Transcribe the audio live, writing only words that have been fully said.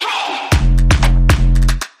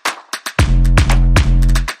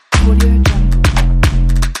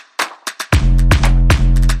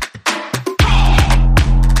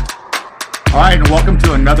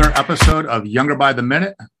episode of Younger by the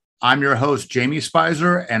Minute. I'm your host, Jamie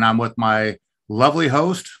Spicer, and I'm with my lovely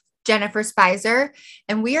host, Jennifer Spicer,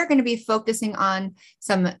 and we are going to be focusing on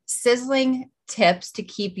some sizzling tips to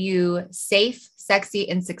keep you safe, sexy,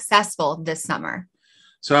 and successful this summer.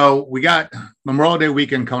 So we got Memorial Day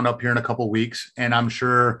weekend coming up here in a couple of weeks, and I'm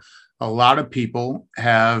sure a lot of people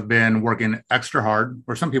have been working extra hard,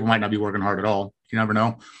 or some people might not be working hard at all. You never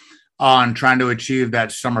know, on trying to achieve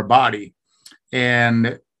that summer body.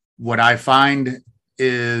 And what I find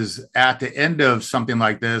is at the end of something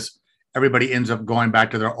like this, everybody ends up going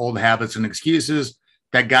back to their old habits and excuses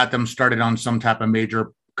that got them started on some type of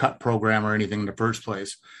major cut program or anything in the first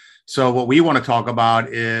place. So what we want to talk about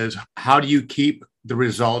is how do you keep the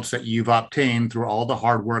results that you've obtained through all the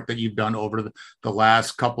hard work that you've done over the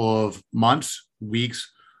last couple of months,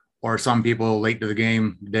 weeks, or some people late to the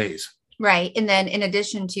game, days. Right. And then in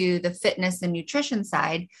addition to the fitness and nutrition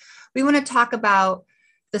side, we want to talk about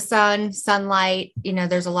the sunlight. You know,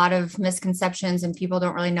 there's a lot of misconceptions and people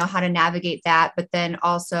don't really know how to navigate that, but then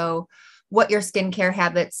also what your skincare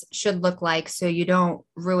habits should look like so you don't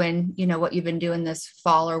ruin, what you've been doing this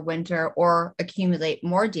fall or winter or accumulate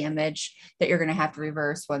more damage that you're going to have to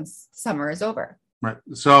reverse once summer is over. Right.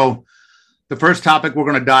 So the first topic we're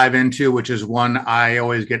going to dive into, which is one I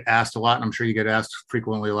always get asked a lot, and I'm sure you get asked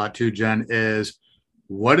frequently a lot too, Jen, is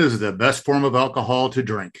what is the best form of alcohol to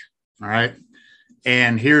drink? All right.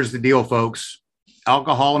 And here's the deal, folks.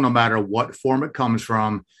 Alcohol, no matter what form it comes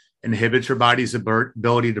from, inhibits your body's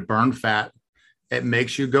ability to burn fat. It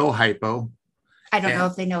makes you go hypo. I don't know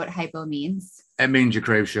if they know what hypo means. It means you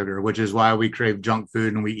crave sugar, which is why we crave junk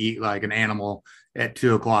food and we eat like an animal at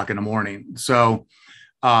 2:00 in the morning. So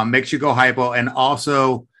makes you go hypo. And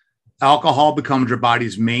also alcohol becomes your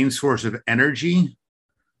body's main source of energy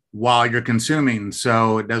while you're consuming.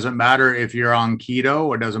 So it doesn't matter if you're on keto,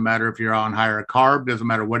 or it doesn't matter if you're on higher carb, doesn't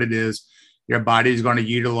matter what it is, your body is going to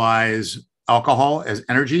utilize alcohol as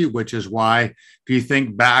energy, which is why if you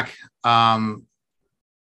think back in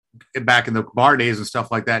the bar days and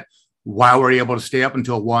stuff like that, why we're able to stay up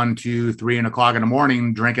until 1, 2, 3 o'clock in the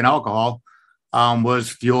morning drinking alcohol was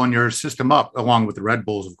fueling your system up, along with the Red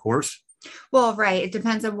Bulls, of course. Well, right. It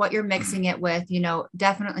depends on what you're mixing it with,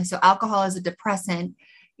 definitely. So alcohol is a depressant.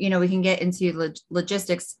 We can get into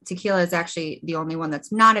logistics. Tequila is actually the only one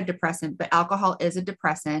that's not a depressant, but alcohol is a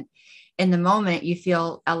depressant. In the moment, you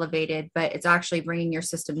feel elevated, but it's actually bringing your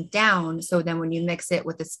system down. So then when you mix it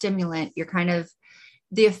with a stimulant, you're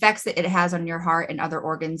the effects that it has on your heart and other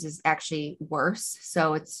organs is actually worse.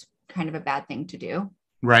 So it's kind of a bad thing to do.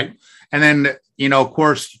 Right. And then, of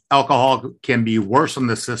course, alcohol can be worse on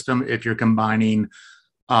the system if you're combining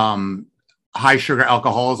high sugar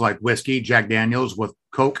alcohols like whiskey, Jack Daniels with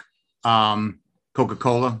Coke,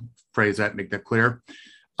 Coca-Cola, phrase that, make that clear.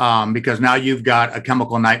 Because now you've got a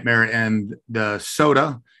chemical nightmare in the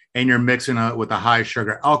soda and you're mixing it with a high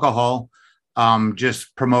sugar alcohol,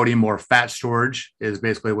 just promoting more fat storage is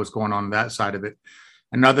basically what's going on that side of it.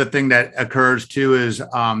 Another thing that occurs too is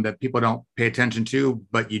that people don't pay attention to,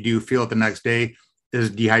 but you do feel it the next day,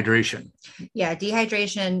 is dehydration. Yeah,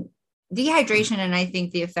 dehydration. And I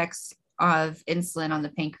think the effects of insulin on the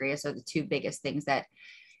pancreas are the two biggest things that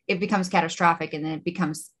it becomes catastrophic, and then it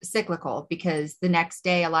becomes cyclical because the next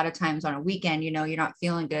day, a lot of times on a weekend, you're not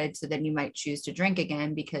feeling good. So then you might choose to drink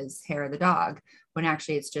again because hair of the dog, when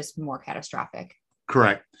actually it's just more catastrophic.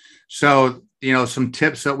 Correct. So, some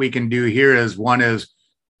tips that we can do here is one is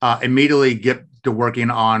immediately get to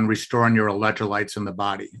working on restoring your electrolytes in the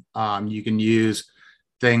body. You can use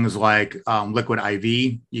things like liquid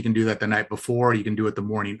IV. You can do that the night before. You can do it the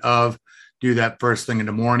morning of. Do that first thing in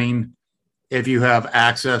the morning. If you have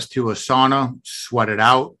access to a sauna, sweat it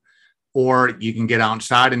out. Or you can get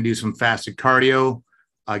outside and do some fasted cardio.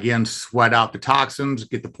 Again, sweat out the toxins,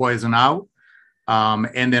 get the poison out.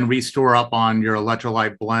 And then restore up on your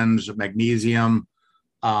electrolyte blends of magnesium,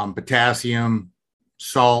 potassium,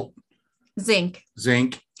 salt, zinc.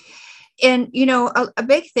 And, a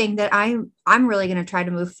big thing that I'm really going to try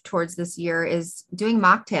to move towards this year is doing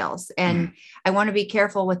mocktails. And I want to be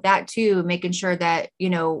careful with that too, making sure that,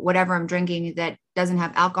 whatever I'm drinking that doesn't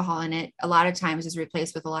have alcohol in it, a lot of times is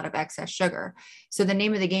replaced with a lot of excess sugar. So the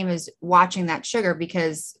name of the game is watching that sugar,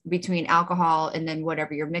 because between alcohol and then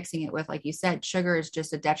whatever you're mixing it with, like you said, sugar is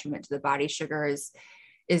just a detriment to the body. Sugar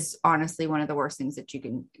is honestly one of the worst things that you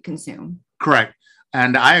can consume. Correct.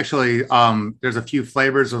 And I actually, there's a few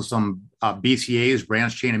flavors of some BCAAs,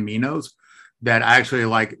 branched chain aminos, that I actually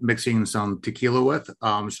like mixing some tequila with.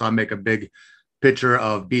 So I make a big pitcher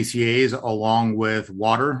of BCAAs along with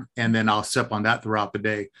water, and then I'll sip on that throughout the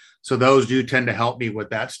day. So those do tend to help me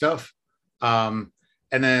with that stuff. And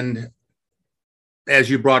then as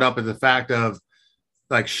you brought up, is the fact of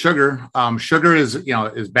like sugar. Sugar is,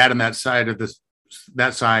 is bad on that side of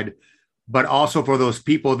that side, but also for those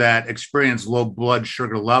people that experience low blood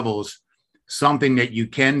sugar levels, something that you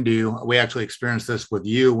can do. We actually experienced this with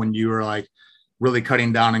you when you were like really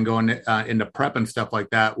cutting down and going into prep and stuff like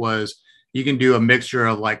that, was you can do a mixture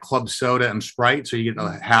of like club soda and Sprite. So you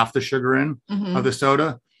get half the sugar in of the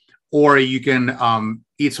soda, or you can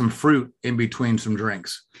eat some fruit in between some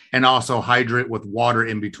drinks and also hydrate with water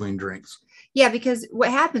in between drinks. Yeah, because what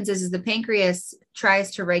happens is the pancreas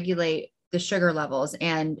tries to regulate the sugar levels,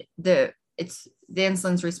 and it's the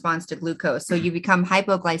insulin's response to glucose. So you become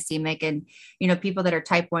hypoglycemic, and, people that are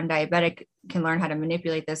type 1 diabetic can learn how to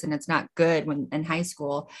manipulate this, and it's not good when in high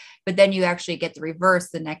school, but then you actually get the reverse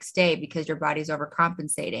the next day because your body's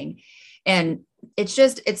overcompensating. And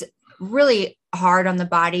it's really hard on the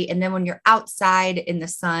body. And then when you're outside in the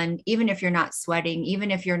sun, even if you're not sweating,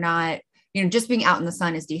 even if you're not, just being out in the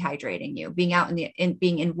sun is dehydrating you. Being out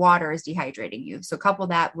being in water is dehydrating you. So couple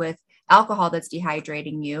that with alcohol that's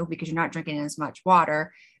dehydrating you because you're not drinking as much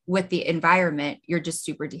water. With the environment, you're just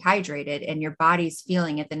super dehydrated, and your body's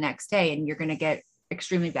feeling it the next day, and you're going to get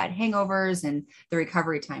extremely bad hangovers, and the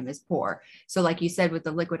recovery time is poor. So like you said, with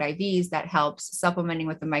the liquid IVs, that helps, supplementing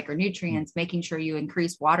with the micronutrients, making sure you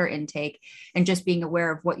increase water intake, and just being aware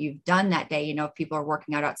of what you've done that day. If people are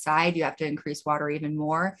working out outside, you have to increase water even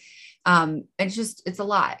more. It's a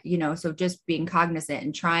lot, so just being cognizant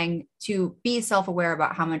and trying to be self-aware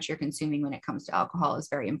about how much you're consuming when it comes to alcohol is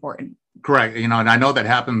very important. Correct. And I know that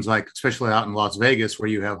happens, like, especially out in Las Vegas, where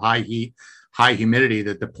you have high heat, high humidity,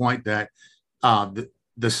 that the point that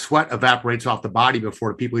the sweat evaporates off the body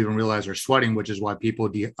before people even realize they're sweating, which is why people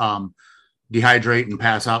dehydrate and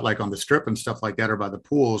pass out, like on the strip and stuff like that, or by the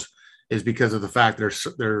pools, is because of the fact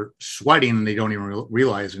they're sweating and they don't even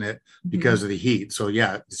realizing it because of the heat. So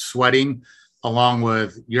yeah, sweating along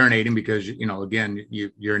with urinating, because, again,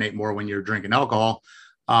 you urinate more when you're drinking alcohol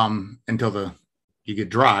until you get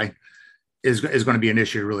dry, is going to be an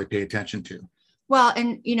issue to really pay attention to. Well,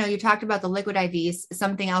 and, you talked about the liquid IVs.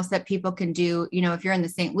 Something else that people can do, if you're in the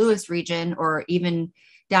St. Louis region, or even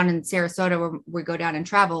down in Sarasota, where we go down and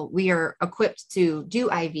travel, we are equipped to do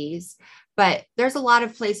IVs, but there's a lot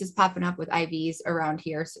of places popping up with IVs around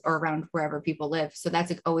here or around wherever people live. So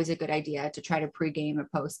that's always a good idea to try to pregame or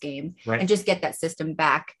postgame, right, and just get that system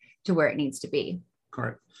back to where it needs to be.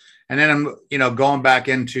 Correct. And then, going back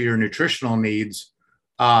into your nutritional needs,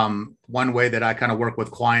 one way that I kind of work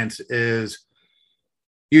with clients is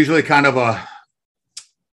usually kind of a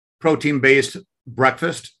protein-based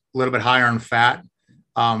breakfast, a little bit higher in fat,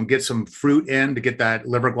 get some fruit in to get that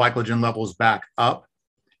liver glycogen levels back up.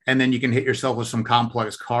 And then you can hit yourself with some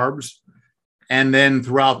complex carbs. And then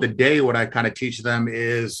throughout the day, what I kind of teach them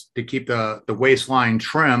is to keep the waistline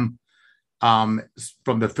trim from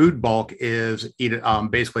the food bulk, is eat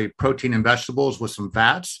basically protein and vegetables with some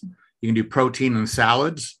fats. You can do protein and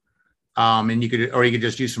salads, and you could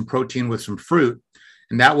just use some protein with some fruit.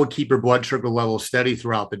 And that will keep your blood sugar level steady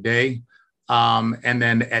throughout the day. And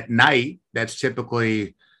then at night, that's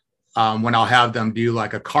typically when I'll have them do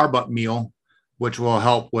like a carb up meal, which will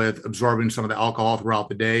help with absorbing some of the alcohol throughout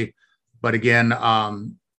the day. But again,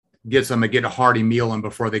 gets them to get a hearty meal in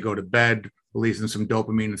before they go to bed, releasing some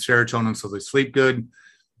dopamine and serotonin so they sleep good.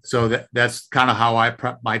 So that's kind of how I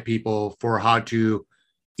prep my people for how to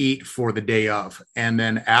eat for the day of. And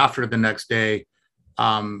then after the next day,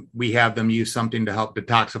 we have them use something to help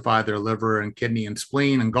detoxify their liver and kidney and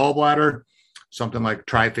spleen and gallbladder, something like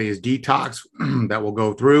triphase detox that will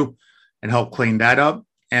go through and help clean that up.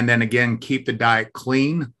 And then again, keep the diet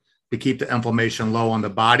clean to keep the inflammation low on the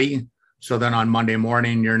body. So then on Monday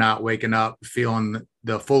morning, you're not waking up feeling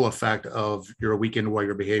the full effect of your weekend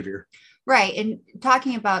warrior behavior. Right. And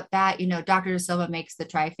talking about that, Dr. De Silva makes the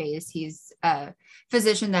triphase. He's a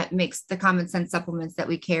physician that makes the common sense supplements that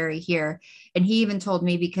we carry here. And he even told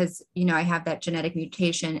me, because, I have that genetic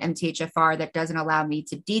mutation, MTHFR, that doesn't allow me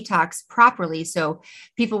to detox properly. So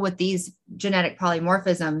people with these genetic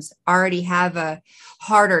polymorphisms already have a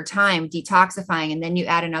harder time detoxifying. And then you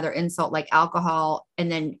add another insult like alcohol,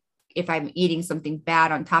 and then if I'm eating something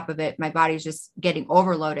bad on top of it, my body's just getting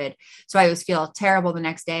overloaded. So I always feel terrible the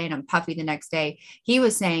next day, and I'm puffy the next day. He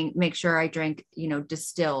was saying, make sure I drink,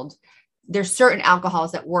 distilled. There's certain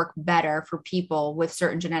alcohols that work better for people with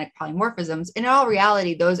certain genetic polymorphisms. In all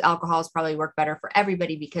reality, those alcohols probably work better for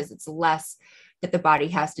everybody because it's less that the body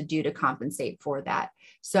has to do to compensate for that.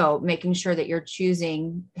 So making sure that you're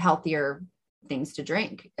choosing healthier things to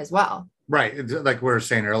drink as well. Right. It's like we were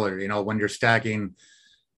saying earlier, when you're stacking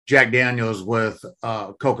Jack Daniels with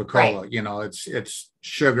Coca-Cola, right, it's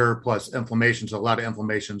sugar plus inflammation. So a lot of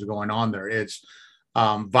inflammation is going on there. It's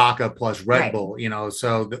vodka plus Red Right. Bull,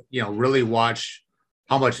 so, really watch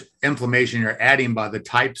how much inflammation you're adding by the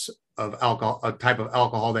types of alcohol, a type of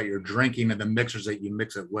alcohol that you're drinking and the mixers that you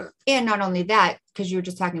mix it with. And not only that, because you were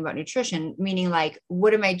just talking about nutrition, meaning like,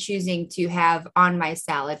 what am I choosing to have on my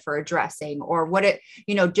salad for a dressing, or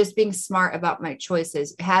just being smart about my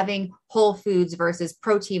choices, having whole foods versus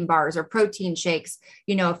protein bars or protein shakes,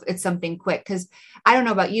 if it's something quick. Cause I don't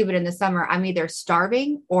know about you, but in the summer, I'm either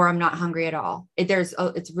starving or I'm not hungry at all.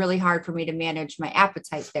 It's really hard for me to manage my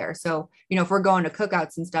appetite there. So, if we're going to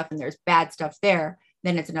cookouts and stuff and there's bad stuff there,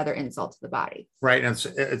 then it's another insult to the body. Right. And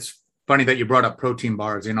it's funny that you brought up protein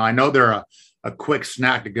bars. I know they're a quick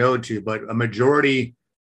snack to go to, but a majority,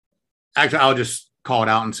 actually, I'll just call it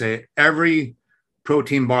out and say every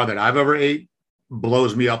protein bar that I've ever ate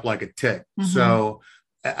blows me up like a tick. Mm-hmm. So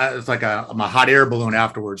it's like I'm a hot air balloon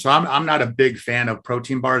afterwards. So I'm not a big fan of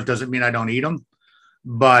protein bars. Doesn't mean I don't eat them,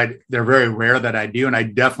 but they're very rare that I do. And I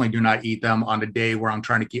definitely do not eat them on a day where I'm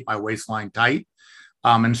trying to keep my waistline tight.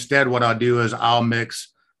 Instead, what I'll do is I'll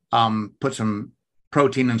mix, put some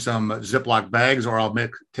protein in some Ziploc bags, or I'll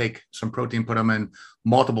take some protein, put them in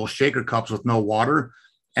multiple shaker cups with no water.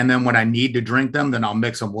 And then when I need to drink them, then I'll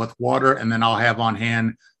mix them with water. And then I'll have on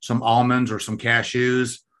hand some almonds or some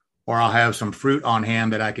cashews, or I'll have some fruit on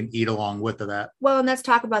hand that I can eat along with that. Well, and let's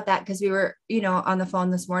talk about that, because we were, on the phone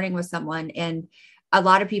this morning with someone, and a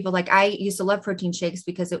lot of people, like, I used to love protein shakes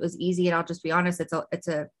because it was easy. And I'll just be honest,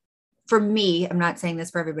 for me, I'm not saying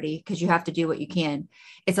this for everybody, because you have to do what you can.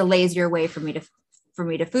 It's a lazier way for me to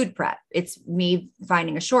food prep. It's me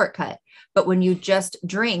finding a shortcut. But when you just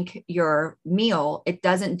drink your meal, it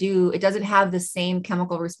doesn't have the same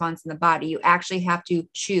chemical response in the body. You actually have to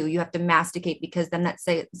chew, you have to masticate, because then that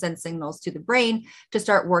sends signals to the brain to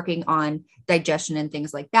start working on digestion and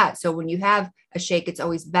things like that. So when you have a shake, it's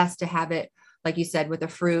always best to have it, like you said, with a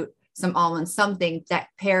fruit, some almonds, something that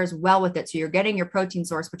pairs well with it. So you're getting your protein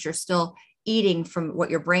source, but you're still eating from what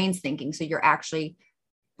your brain's thinking. So you're actually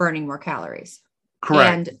burning more calories.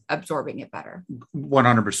 Correct. And absorbing it better.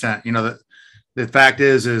 100%. The fact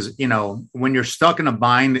is, when you're stuck in a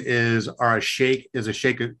bind, is a shake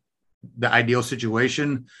the ideal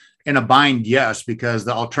situation? In a bind, yes, because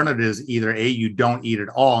the alternative is either you don't eat at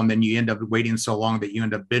all, and then you end up waiting so long that you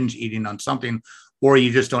end up binge eating on something, or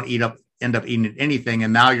you just don't end up eating anything,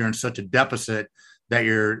 and now you're in such a deficit that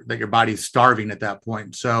your body's starving at that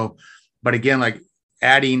point. So, but again, like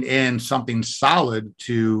adding in something solid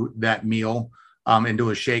to that meal, into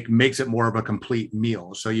a shake, makes it more of a complete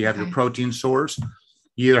meal. So you have your protein source.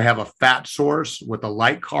 You either have a fat source with a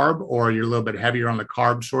light carb, or you're a little bit heavier on the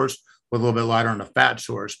carb source with a little bit lighter on the fat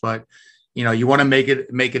source. But you want to make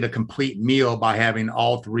it a complete meal by having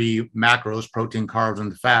all three macros, protein, carbs,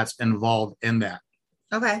 and fats, involved in that.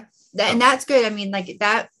 Okay. And that's good. I mean, like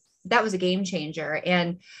that was a game changer.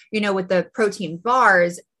 And, with the protein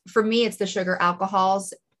bars, for me, it's the sugar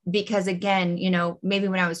alcohols, because again, maybe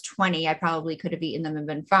when I was 20, I probably could have eaten them and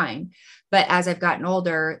been fine. But as I've gotten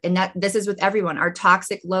older, and this is with everyone, our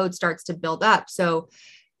toxic load starts to build up. So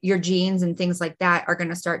your genes and things like that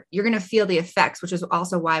you're going to feel the effects, which is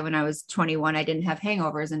also why when I was 21, I didn't have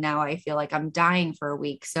hangovers. And now I feel like I'm dying for a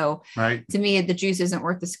week. So right. To me, the juice isn't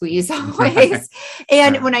worth the squeeze always.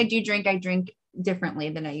 And right. When I do drink, I drink differently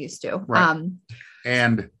than I used to. Right.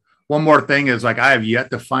 And one more thing is, like, I have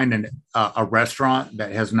yet to find a restaurant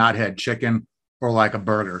that has not had chicken or like a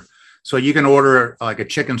burger. So you can order like a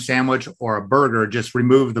chicken sandwich or a burger, just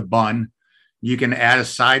remove the bun. You can add a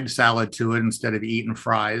side salad to it instead of eating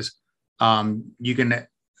fries. You can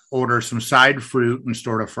order some side fruit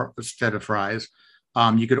instead of fries.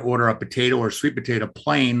 You could order a potato or sweet potato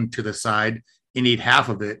plain to the side and eat half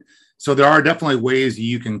of it. So there are definitely ways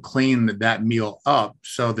you can clean that meal up.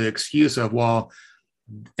 So the excuse of, well,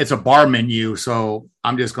 it's a bar menu, so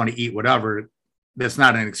I'm just going to eat whatever, that's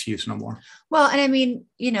not an excuse no more. Well, and I mean,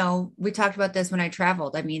 we talked about this when I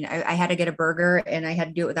traveled. I mean, I had to get a burger and I had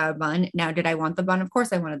to do it without a bun. Now, did I want the bun? Of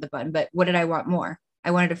course I wanted the bun, but what did I want more?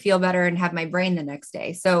 I wanted to feel better and have my brain the next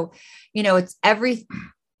day. So,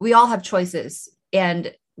 we all have choices,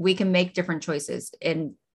 and we can make different choices.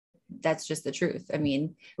 And that's just the truth. I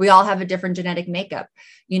mean, we all have a different genetic makeup.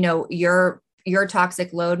 Your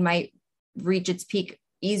toxic load might reach its peak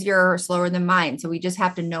easier or slower than mine. So we just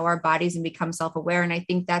have to know our bodies and become self-aware. And I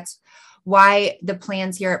think that's why the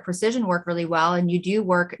plans here at Precision work really well. And you do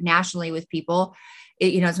work nationally with people.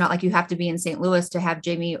 It's not like you have to be in St. Louis to have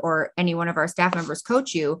Jamie or any one of our staff members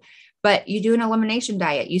coach you, but you do an elimination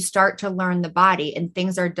diet. You start to learn the body, and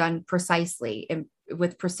things are done precisely and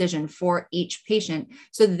with precision for each patient,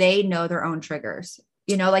 so they know their own triggers.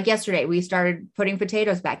 Like yesterday, we started putting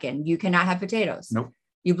potatoes back in. You cannot have potatoes. Nope.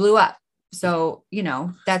 You blew up. So,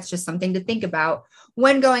 that's just something to think about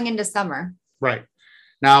when going into summer. Right.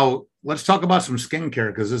 Now, let's talk about some skincare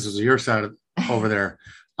because this is your side over there.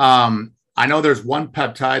 I know there's one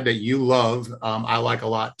peptide that you love. I like a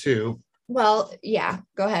lot too. Well, yeah,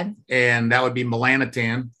 go ahead. And that would be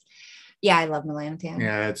melanotan. Yeah, I love melanotan.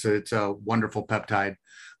 Yeah, it's a wonderful peptide.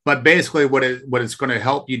 But basically what it's going to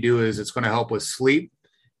help you do is it's going to help with sleep.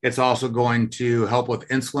 It's also going to help with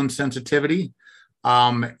insulin sensitivity.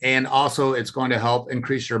 And also it's going to help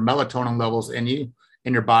increase your melatonin levels in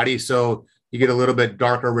your body. So you get a little bit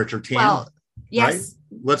darker, richer tan. Well, yes. Right?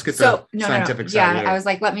 Let's get the scientific side. Yeah, I was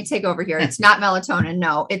like, let me take over here. It's not melatonin.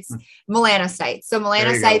 No, it's melanocytes. So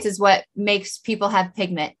melanocytes is what makes people have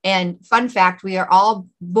pigment. And fun fact, we are all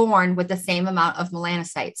born with the same amount of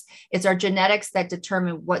melanocytes. It's our genetics that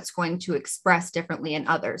determine what's going to express differently in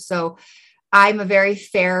others. So I'm a very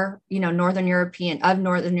fair, Northern European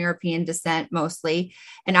descent mostly.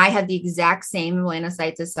 And I have the exact same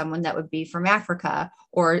melanocytes as someone that would be from Africa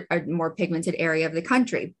or a more pigmented area of the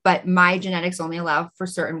country. But my genetics only allow for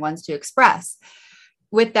certain ones to express.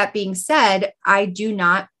 With that being said, I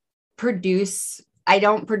don't produce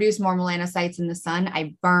more melanocytes in the sun.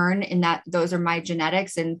 I burn, and those are my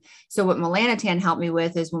genetics. And so what melanotan helped me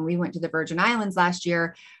with is when we went to the Virgin Islands last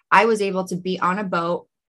year, I was able to be on a boat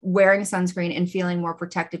wearing sunscreen and feeling more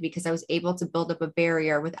protected because I was able to build up a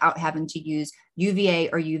barrier without having to use UVA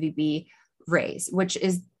or UVB rays,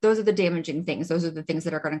 those are the damaging things. Those are the things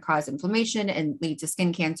that are going to cause inflammation and lead to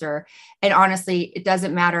skin cancer. And honestly, it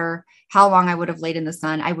doesn't matter how long I would have laid in the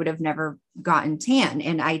sun. I would have never gotten tan.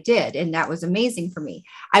 And I did. And that was amazing for me.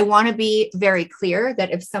 I want to be very clear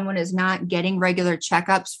that if someone is not getting regular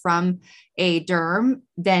checkups from a derm,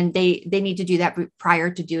 then they need to do that prior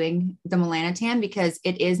to doing the melanotan because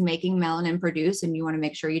it is making melanin produce. And you want to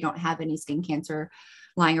make sure you don't have any skin cancer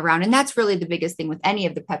lying around. And that's really the biggest thing with any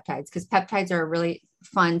of the peptides, because peptides are a really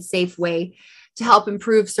fun, safe way to help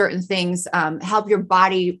improve certain things, help your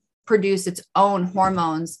body produce its own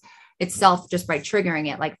hormones itself just by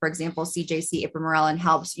triggering it. Like, for example, CJC ipamorelin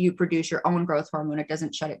helps you produce your own growth hormone. It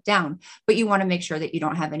doesn't shut it down, but you want to make sure that you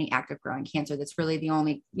don't have any active growing cancer. That's really the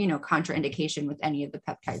only, contraindication with any of the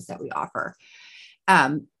peptides that we offer,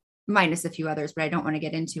 minus a few others, but I don't want to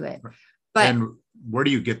get into it. But and where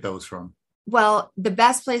do you get those from? Well, the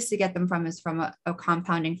best place to get them from is from a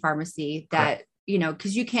compounding pharmacy that,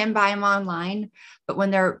 because you can buy them online, but when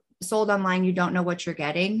they're sold online, you don't know what you're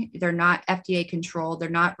getting. They're not FDA controlled. They're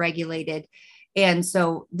not regulated. And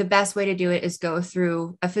so the best way to do it is go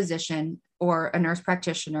through a physician or a nurse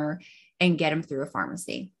practitioner and get them through a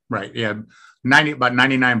pharmacy. Right. Yeah. About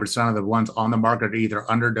 99% of the ones on the market are either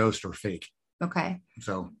underdosed or fake. Okay.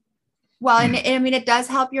 So. Well, and I mean, it does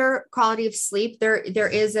help your quality of sleep. There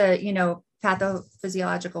is a,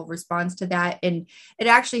 pathophysiological response to that. And it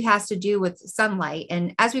actually has to do with sunlight.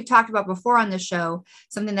 And as we've talked about before on the show,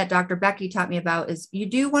 something that Dr. Becky taught me about is you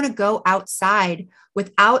do want to go outside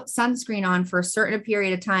without sunscreen on for a certain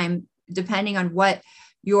period of time, depending on what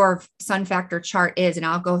your sun factor chart is. And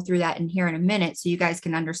I'll go through that in here in a minute so you guys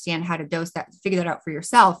can understand how to dose that, figure that out for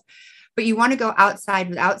yourself. But you want to go outside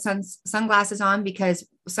without sunglasses on because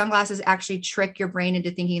sunglasses actually trick your brain into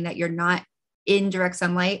thinking that you're not in direct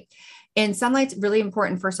sunlight. And sunlight's really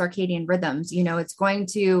important for circadian rhythms. It's going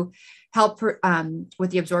to help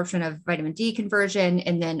with the absorption of vitamin D conversion,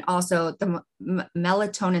 and then also the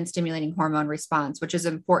melatonin stimulating hormone response, which is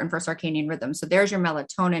important for circadian rhythms. So there's your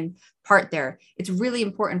melatonin part there. It's really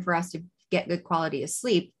important for us to get good quality of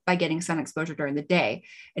sleep by getting sun exposure during the day.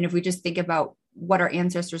 And if we just think about what our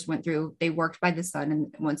ancestors went through, they worked by the sun,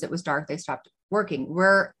 and once it was dark, they stopped working.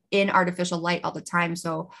 We're in artificial light all the time,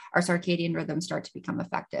 so our circadian rhythms start to become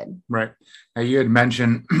affected. Right. Now, you had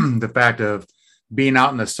mentioned the fact of being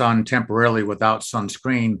out in the sun temporarily without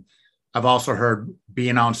sunscreen. I've also heard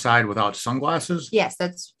being outside without sunglasses. Yes,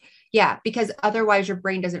 because otherwise your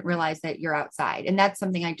brain doesn't realize that you're outside. And that's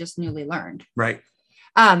something I just newly learned. Right.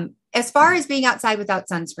 As far as being outside without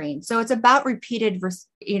sunscreen. So it's about repeated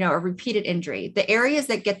injury. The areas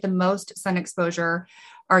that get the most sun exposure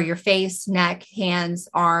are your face, neck, hands,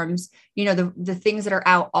 arms, the things that are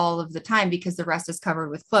out all of the time because the rest is covered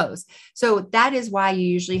with clothes. So that is why you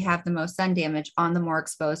usually have the most sun damage on the more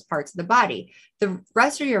exposed parts of the body. The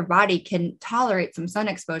rest of your body can tolerate some sun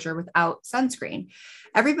exposure without sunscreen.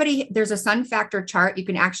 There's a sun factor chart. You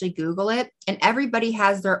can actually Google it, and everybody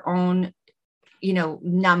has their own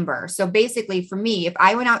number. So basically for me, if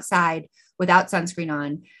I went outside without sunscreen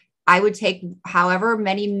on, I would take however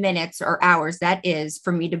many minutes or hours that is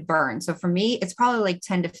for me to burn. So for me, it's probably like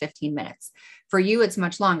 10 to 15 minutes. For you, it's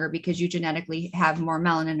much longer because you genetically have more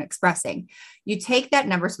melanin expressing. You take that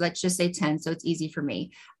number, so let's just say 10, so it's easy for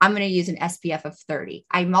me. I'm going to use an SPF of 30.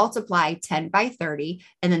 I multiply 10 by 30,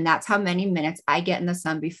 and then that's how many minutes I get in the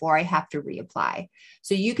sun before I have to reapply.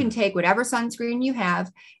 So you can take whatever sunscreen you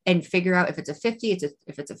have and figure out if it's a 50,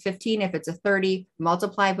 if it's a 15, if it's a 30,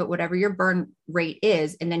 multiply, but whatever your burn rate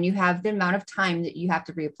is, and then you have the amount of time that you have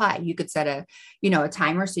to reapply. You could set a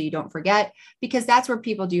timer so you don't forget, because that's where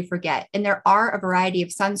people do forget. And there are a variety of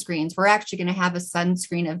sunscreens. We're actually going to have a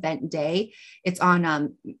sunscreen event day. It's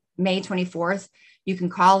on May 24th. You can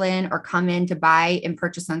call in or come in to buy and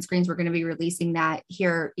purchase sunscreens. We're going to be releasing that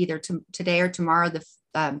here either today or tomorrow,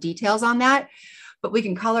 the details on that. But we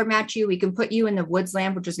can color match you. We can put you in the woods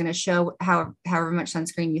lamp, which is going to show however much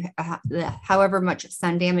sunscreen however much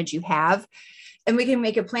sun damage you have. And we can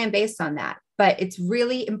make a plan based on that. But it's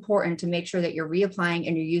really important to make sure that you're reapplying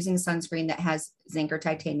and you're using sunscreen that has zinc or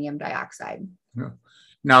titanium dioxide. Yeah.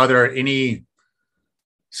 Now, are there any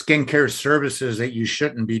skincare services that you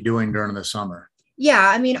shouldn't be doing during the summer? Yeah.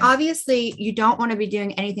 I mean, obviously you don't want to be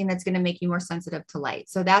doing anything that's going to make you more sensitive to light.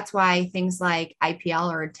 So that's why things like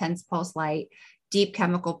IPL or intense pulse light, deep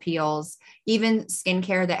chemical peels, even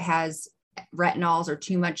skincare that has retinols or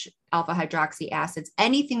too much alpha hydroxy acids,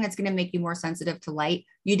 anything that's going to make you more sensitive to light,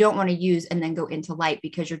 you don't want to use and then go into light,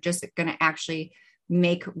 because you're just going to actually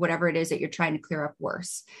make whatever it is that you're trying to clear up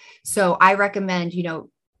worse. So I recommend,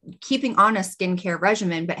 keeping on a skincare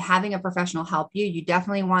regimen, but having a professional help you. You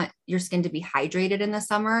definitely want your skin to be hydrated in the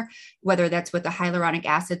summer, whether that's with the hyaluronic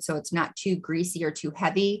acid, so it's not too greasy or too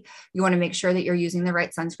heavy. You want to make sure that you're using the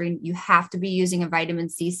right sunscreen. You have to be using a vitamin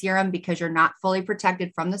C serum, because you're not fully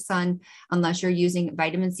protected from the sun unless you're using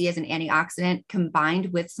vitamin C as an antioxidant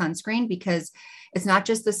combined with sunscreen, because it's not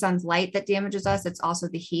just the sun's light that damages us. It's also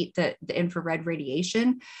the heat, the infrared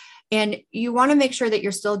radiation. And you want to make sure that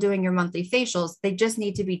you're still doing your monthly facials. They just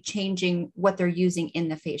need to be changing what they're using in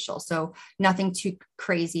the facial. So nothing too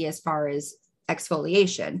crazy as far as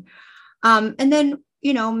exfoliation. And then,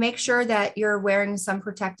 make sure that you're wearing some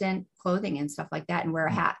protectant clothing and stuff like that, and wear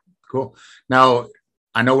a hat. Cool. Now,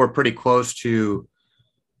 I know we're pretty close to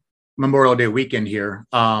Memorial Day weekend here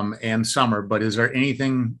and summer, but is there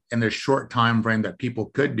anything in this short time frame that people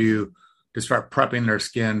could do to start prepping their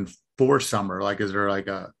skin for summer? Like, is there like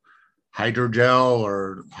a hydrogel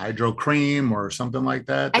or hydro cream or something like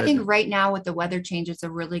that? I think right now with the weather change, it's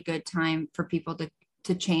a really good time for people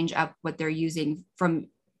to change up what they're using from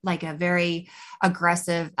like a very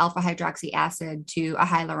aggressive alpha hydroxy acid to a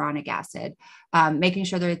hyaluronic acid, making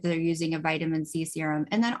sure that they're using a vitamin C serum.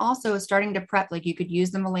 And then also starting to prep, like you could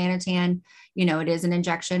use the melanotan, it is an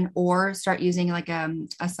injection, or start using like a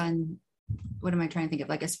sun, what am I trying to think of?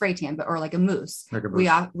 Like a spray tan, or like a mousse. We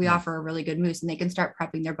offer a really good mousse, and they can start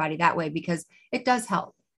prepping their body that way, because it does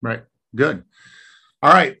help. Right. Good.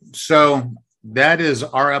 All right. So that is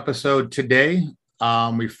our episode today.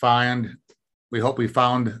 We hope we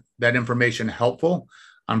found that information helpful.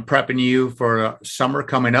 I'm prepping you for summer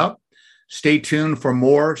coming up. Stay tuned for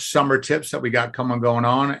more summer tips that we got going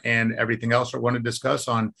on, and everything else we're going to discuss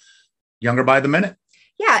on Younger by the Minute.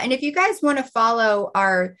 Yeah. And if you guys want to follow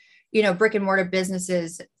our brick and mortar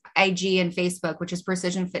businesses, IG and Facebook, which is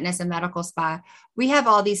Precision Fitness and Medical Spa, we have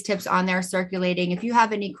all these tips on there circulating. If you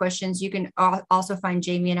have any questions, you can also find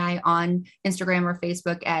Jamie and I on Instagram or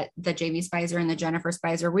Facebook at the Jamie Spicer and the Jennifer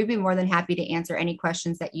Spicer. We'd be more than happy to answer any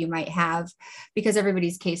questions that you might have, because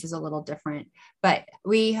everybody's case is a little different. But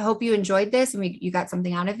we hope you enjoyed this and you got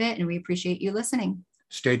something out of it, and we appreciate you listening.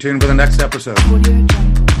 Stay tuned for the next episode.